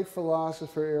the great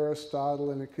philosopher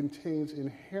Aristotle, and it contains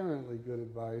inherently good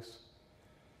advice.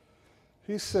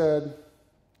 He said,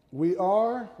 "We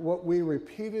are what we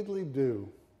repeatedly do.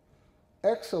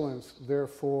 Excellence,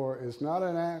 therefore, is not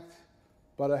an act,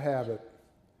 but a habit.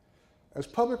 As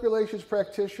public relations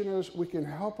practitioners, we can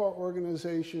help our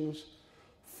organizations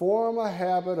form a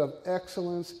habit of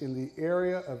excellence in the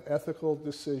area of ethical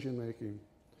decision-making.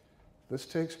 This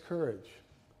takes courage.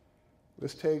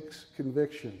 This takes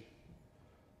conviction.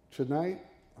 Tonight,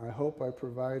 I hope I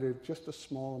provided just a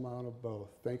small amount of both.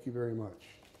 Thank you very much."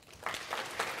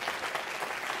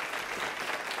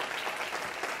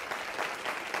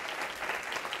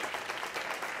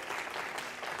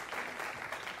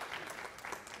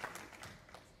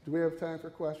 Do we have time for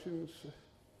questions?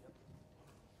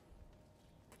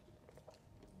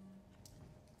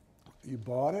 You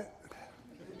bought it?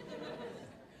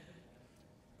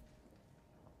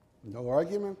 No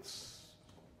arguments?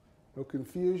 No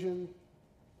confusion?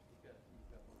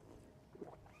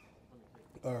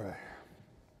 All right.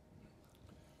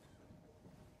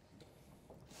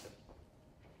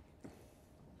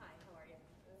 Hi, how are you?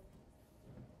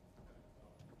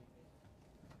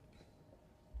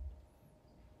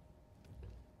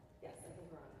 Yes, I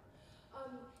think we're on.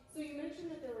 So you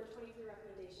mentioned that there were 23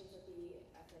 recommendations that the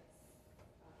ethics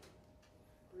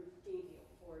group gave you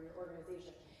for for your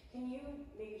organization. Can you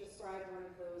maybe describe one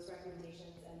of those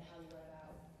recommendations and how you went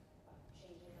about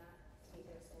changing that to meet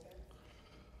their standard?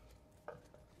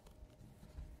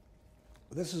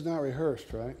 This is not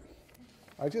rehearsed, right?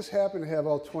 I just happen to have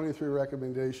all 23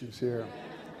 recommendations here.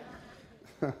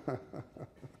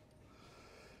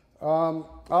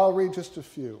 I'll read just a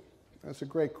few. That's a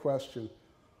great question.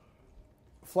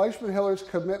 FleishmanHillard's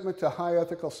commitment to high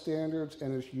ethical standards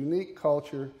and its unique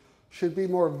culture should be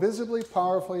more visibly,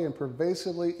 powerfully, and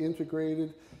pervasively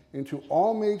integrated into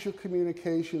all major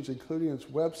communications, including its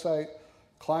website,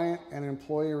 client and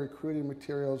employee recruiting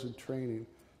materials, and training.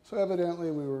 So evidently,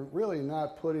 we were really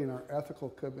not putting our ethical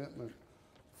commitment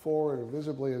forward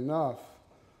visibly enough.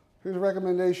 Here's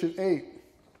recommendation 8.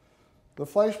 The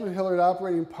FleishmanHillard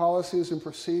operating policies and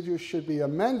procedures should be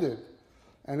amended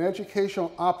and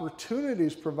educational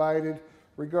opportunities provided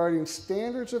regarding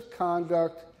standards of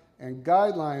conduct and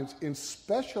guidelines in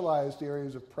specialized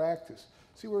areas of practice.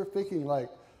 See, we're thinking like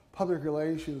public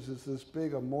relations is this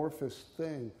big amorphous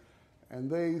thing, and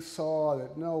they saw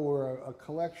that no, we're a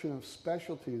collection of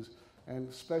specialties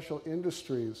and special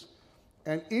industries,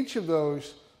 and each of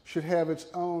those should have its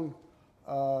own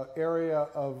area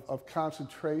of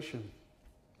concentration.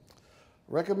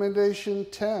 Recommendation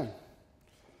 10.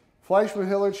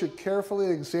 FleishmanHillard should carefully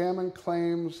examine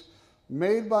claims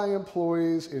made by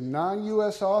employees in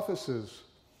non-U.S. offices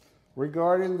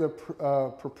regarding the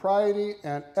propriety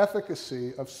and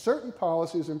efficacy of certain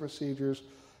policies and procedures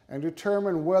and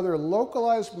determine whether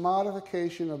localized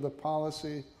modification of the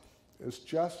policy is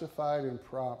justified and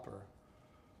proper.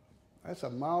 That's a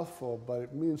mouthful, but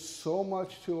it means so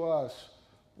much to us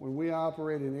when we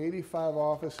operate in 85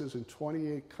 offices in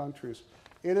 28 countries.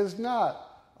 It is not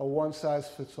a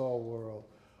one-size-fits-all world,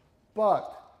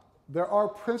 but there are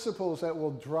principles that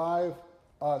will drive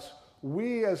us.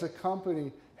 We as a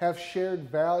company have shared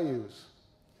values,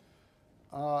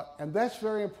 and that's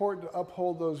very important to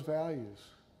uphold those values,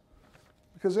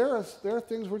 because there are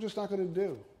things we're just not going to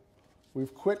do.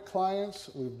 We've quit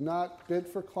clients, we've not bid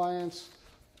for clients,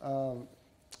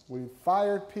 we've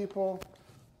fired people,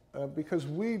 because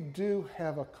we do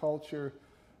have a culture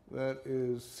that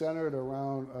is centered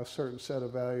around a certain set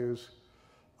of values.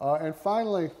 And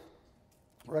finally,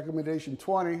 recommendation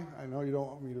 20, I know you don't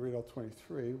want me to read all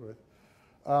 23,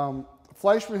 but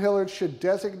FleishmanHillard should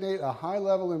designate a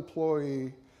high-level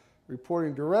employee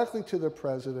reporting directly to the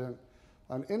president,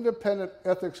 an independent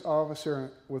ethics officer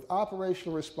with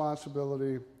operational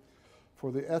responsibility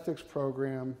for the ethics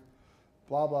program,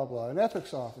 blah, blah, blah, an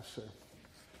ethics officer.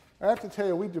 I have to tell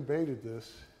you, we debated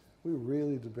this. We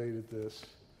really debated this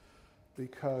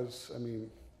because, I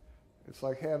mean, it's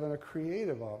like having a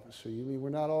creative officer. You mean we're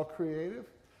not all creative?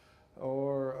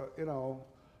 Or, you know,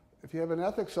 if you have an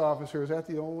ethics officer, is that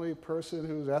the only person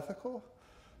who's ethical?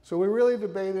 So we really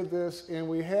debated this, and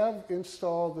we have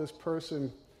installed this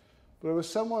person, but it was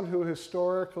someone who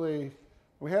historically,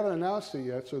 we haven't announced it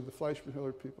yet, so the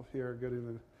FleishmanHillard people here are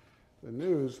getting the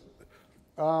news.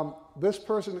 This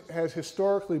person has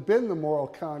historically been the moral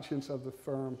conscience of the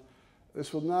firm.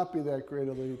 This will not be that great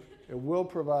a leap. It will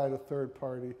provide a third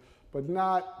party, but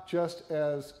not just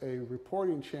as a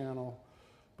reporting channel,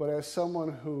 but as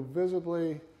someone who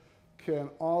visibly can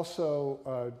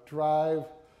also drive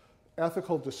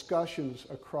ethical discussions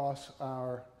across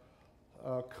our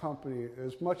company,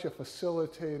 as much a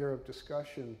facilitator of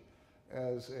discussion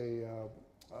as a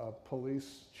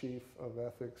police chief of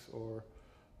ethics or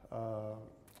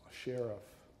sheriff.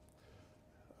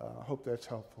 I hope that's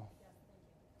helpful.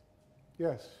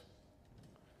 Yes?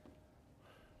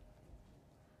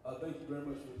 Thank you very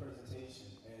much for the presentation.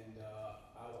 And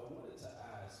I wanted to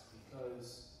ask,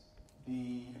 because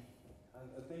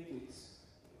I think it's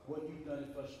what you've done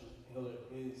at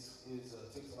FleishmanHillard is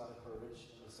takes a lot of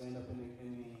courage to stand up in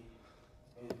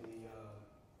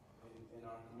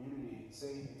our community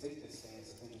and take this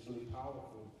stance. I think it's really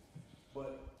powerful.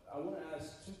 But I want to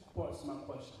ask two parts to my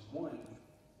question. One,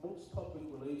 most public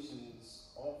relations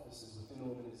offices within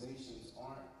organizations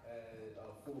aren't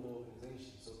a full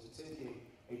organization. So to take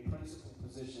a principal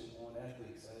position on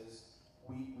ethics as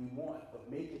we want, but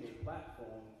making a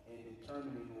platform and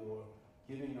determining or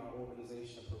giving our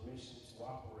organization permission to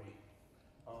operate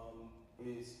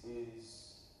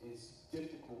is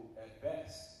difficult at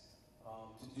best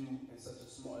to do in such a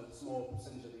small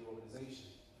percentage of the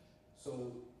organization.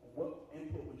 So what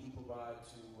input would you provide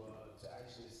to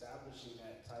actually establishing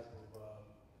that type of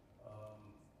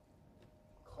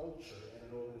culture in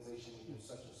an organization with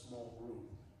such a small group?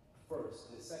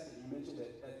 First, and second, you mentioned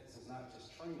that ethics is not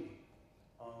just training.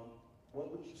 What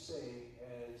would you say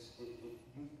as if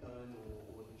you've done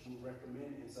or that you would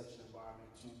recommend in such an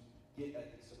environment to get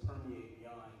ethics to permeate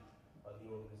beyond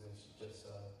the organization, just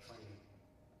training?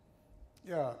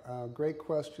 Yeah, great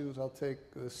questions. I'll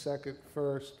take the second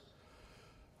first.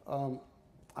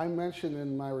 I mentioned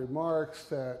in my remarks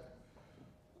that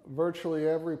virtually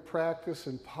every practice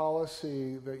and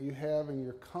policy that you have in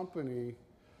your company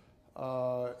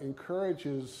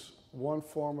encourages one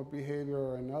form of behavior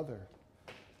or another.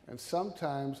 And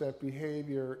sometimes that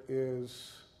behavior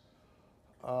is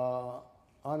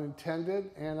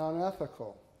unintended and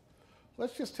unethical.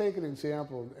 Let's just take an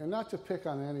example, and not to pick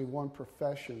on any one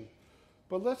profession,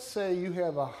 but let's say you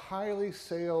have a highly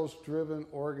sales-driven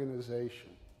organization,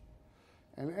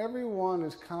 and everyone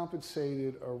is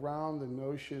compensated around the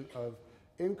notion of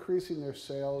increasing their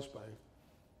sales by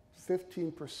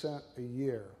 15% a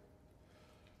year.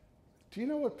 Do you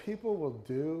know what people will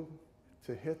do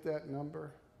to hit that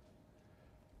number?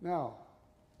 Now,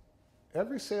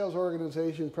 every sales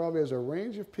organization probably has a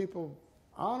range of people,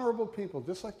 honorable people,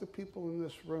 just like the people in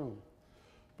this room.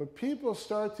 But people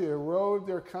start to erode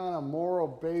their kind of moral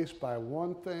base by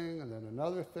one thing, and then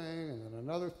another thing, and then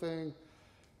another thing.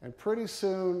 And pretty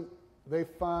soon, they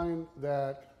find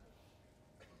that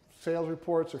sales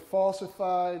reports are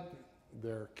falsified,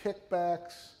 there are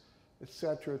kickbacks, et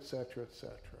cetera, et cetera, et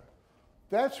cetera.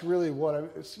 That's really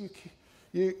what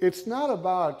it's not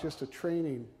about just a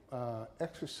training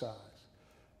exercise.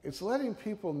 It's letting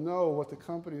people know what the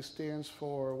company stands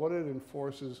for, what it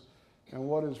enforces, and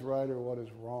what is right or what is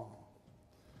wrong.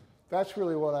 That's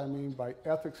really what I mean by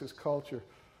ethics as culture.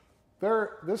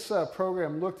 This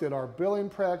program looked at our billing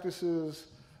practices,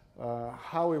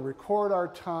 how we record our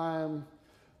time,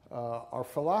 our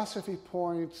philosophy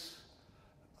points,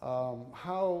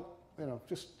 how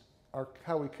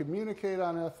we communicate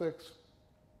on ethics,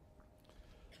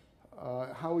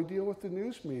 how we deal with the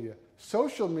news media,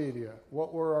 social media,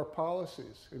 what were our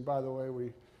policies. And by the way,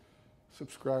 we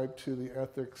subscribe to the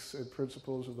ethics and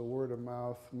principles of the Word of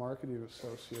Mouth Marketing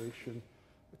Association.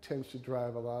 It tends to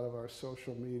drive a lot of our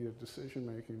social media decision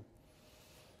making.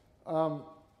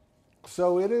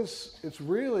 So it's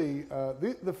really,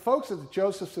 the folks at the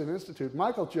Josephson Institute,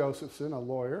 Michael Josephson, a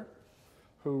lawyer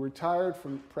who retired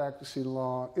from practicing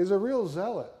law, is a real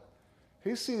zealot.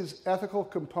 He sees ethical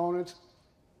components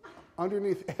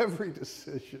underneath every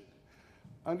decision,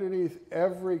 underneath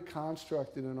every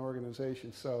construct in an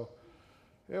organization. So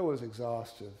it was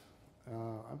exhaustive.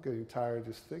 I'm getting tired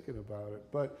just thinking about it.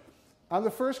 But on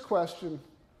the first question,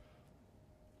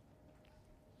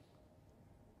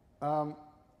 I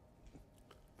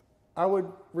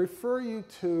would refer you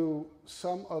to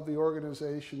some of the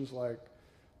organizations like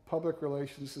Public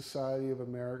Relations Society of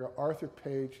America. Arthur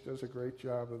Page does a great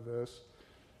job of this.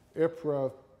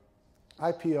 IPRA,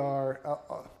 IPR, a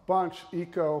bunch,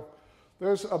 ECO.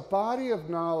 There's a body of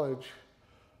knowledge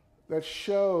that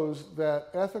shows that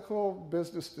ethical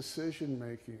business decision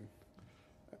making,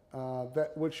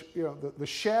 the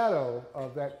shadow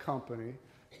of that company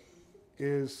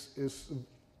is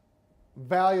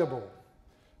valuable.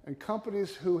 And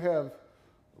companies who have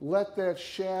let that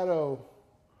shadow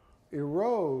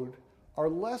erode are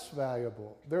less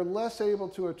valuable. They're less able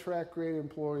to attract great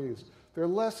employees. They're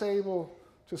less able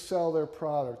to sell their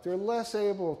product. They're less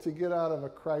able to get out of a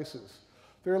crisis.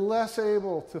 They're less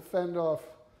able to fend off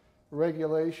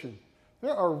regulation.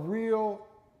 There are real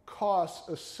costs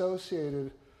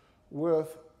associated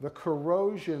with the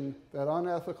corrosion that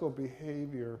unethical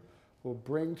behavior will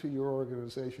bring to your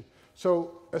organization.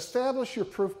 So establish your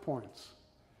proof points.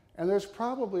 And there's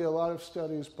probably a lot of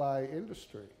studies by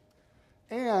industry.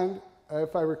 And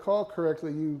if I recall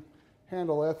correctly, you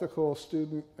handle ethical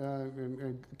student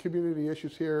and community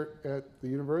issues here at the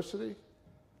university?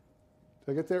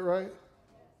 Did I get that right?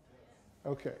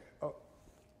 Okay. Oh.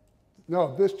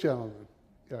 No, this gentleman.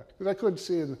 Yeah, because I couldn't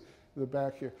see in the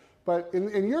back here. But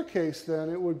in your case, then,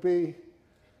 it would be,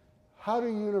 how do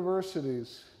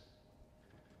universities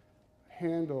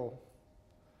handle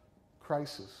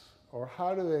crisis? Or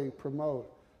how do they promote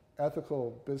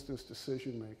ethical business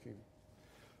decision making?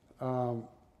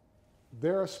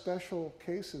 There are special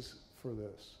cases for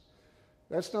this.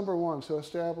 That's number one. So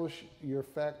establish your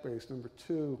fact base. Number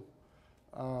two,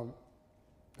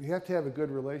 you have to have a good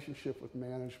relationship with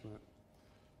management.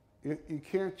 You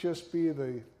can't just be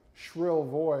the shrill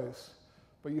voice,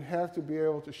 but you have to be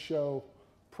able to show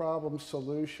problem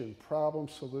solution.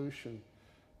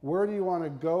 Where do you want to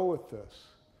go with this?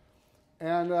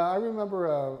 And I remember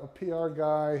a PR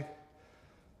guy,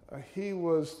 he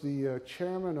was the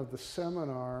chairman of the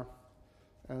seminar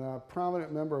and a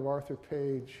prominent member of Arthur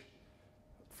Page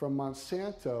from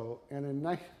Monsanto,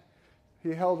 and he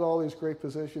held all these great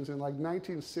positions. In like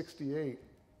 1968,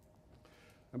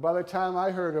 And by the time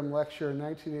I heard him lecture in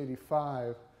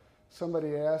 1985,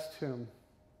 somebody asked him,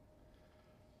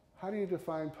 how do you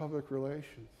define public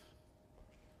relations?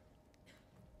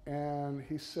 And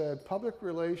he said, public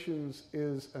relations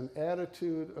is an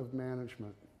attitude of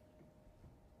management.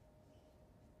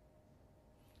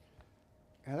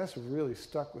 And that's really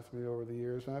stuck with me over the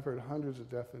years, and I've heard hundreds of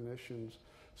definitions.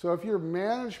 So if your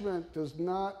management does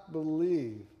not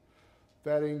believe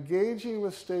that engaging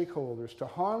with stakeholders to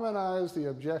harmonize the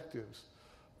objectives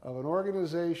of an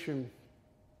organization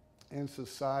and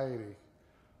society,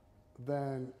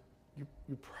 then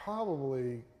you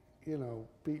probably,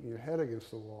 beating your head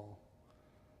against the wall.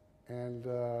 And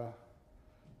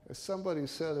as somebody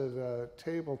said at a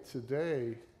table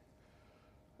today,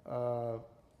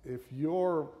 if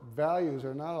your values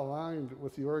are not aligned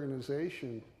with the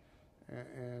organization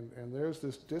and there's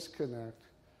this disconnect,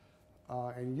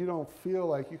 and you don't feel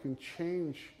like you can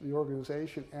change the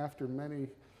organization after many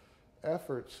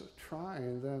efforts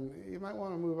trying, then you might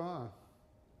want to move on.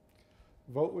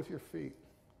 Vote with your feet.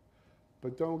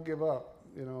 But don't give up,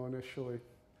 initially.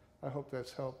 I hope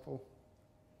that's helpful.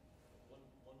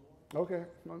 One more? Okay,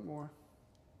 one more.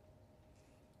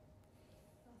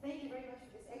 Thank you very much for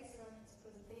this excellent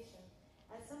presentation.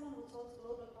 As someone who taught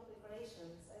global public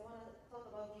relations, I want to talk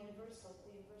about the universal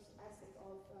aspect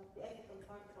of the ethical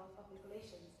part about public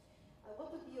relations. What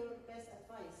would be your best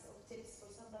advice or tips for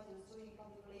somebody who's doing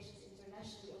public relations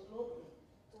internationally or globally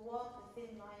to walk the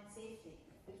thin line safely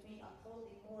between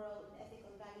upholding moral and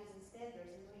ethical values and standards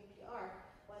and doing PR,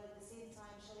 while at the same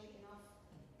time showing enough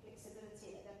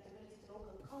flexibility and adaptability to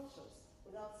local cultures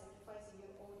without sacrificing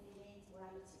your own innate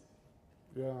morality?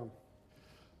 Yeah.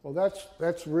 Well,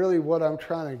 that's really what I'm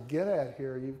trying to get at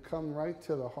here. You've come right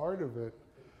to the heart of it.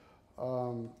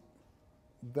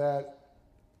 That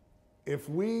if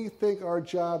we think our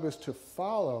job is to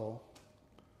follow,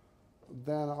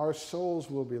 then our souls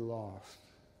will be lost.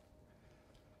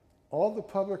 All the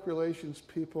public relations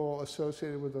people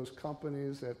associated with those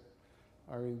companies that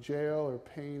are in jail or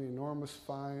paying enormous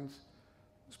fines,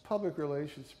 those public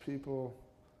relations people,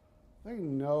 they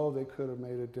know they could have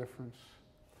made a difference.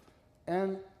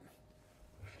 And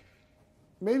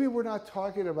maybe we're not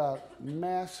talking about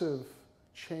massive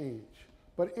change,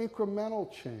 but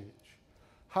incremental change.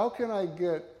 How can I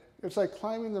get, it's like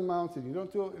climbing the mountain. You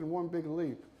don't do it in one big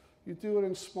leap. You do it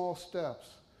in small steps.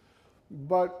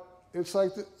 But it's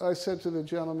like I said to the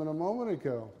gentleman a moment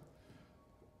ago.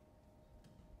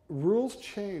 Rules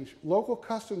change. Local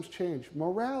customs change.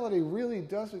 Morality really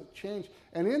doesn't change.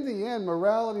 And in the end,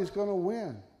 morality is going to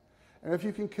win. And if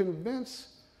you can convince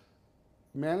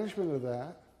management of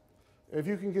that, if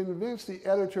you can convince the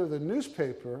editor of the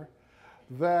newspaper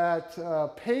that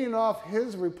paying off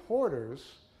his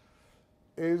reporters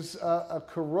is a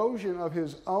corrosion of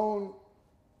his own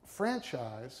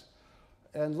franchise,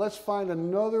 and let's find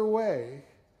another way,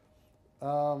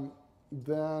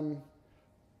 then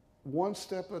one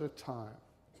step at a time.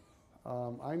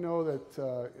 I know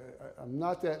that I'm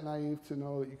not that naive to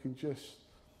know that you can just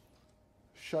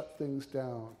shut things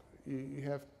down.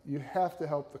 You have to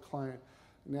help the client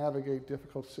navigate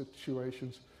difficult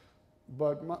situations.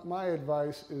 But my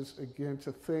advice is, again,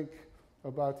 to think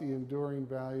about the enduring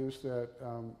values that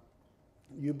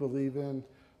you believe in,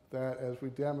 that, as we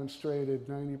demonstrated,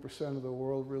 90% of the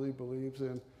world really believes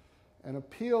in, and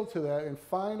appeal to that and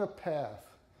find a path.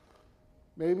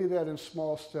 Maybe that in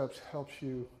small steps helps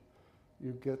you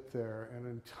get there, and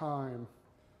in time,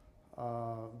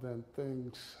 then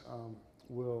things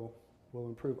will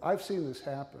improve. I've seen this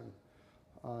happen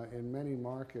in many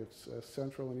markets,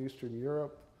 Central and Eastern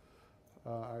Europe.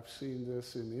 I've seen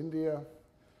this in India.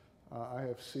 I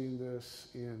have seen this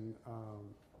in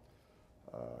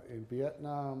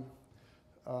Vietnam,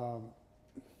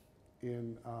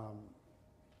 in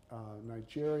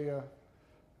Nigeria.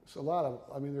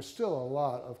 There's still a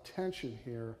lot of tension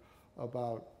here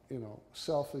about,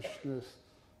 selfishness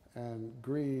and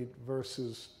greed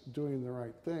versus doing the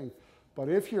right thing. But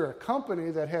if you're a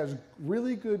company that has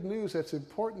really good news that's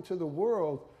important to the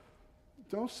world,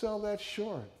 don't sell that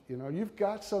short. You've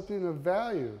got something of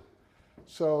value.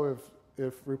 So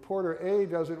if reporter A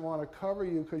doesn't want to cover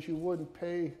you because you wouldn't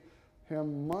pay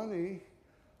him money,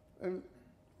 and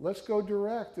let's go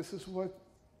direct. This is what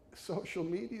social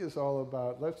media is all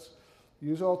about. Let's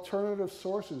use alternative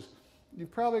sources.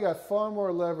 You've probably got far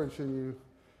more leverage than you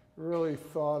really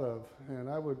thought of, and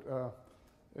I would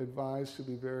advise to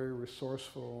be very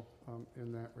resourceful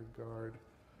in that regard.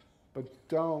 But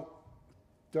don't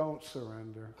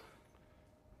surrender.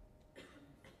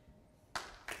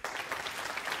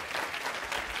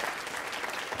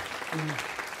 Hey,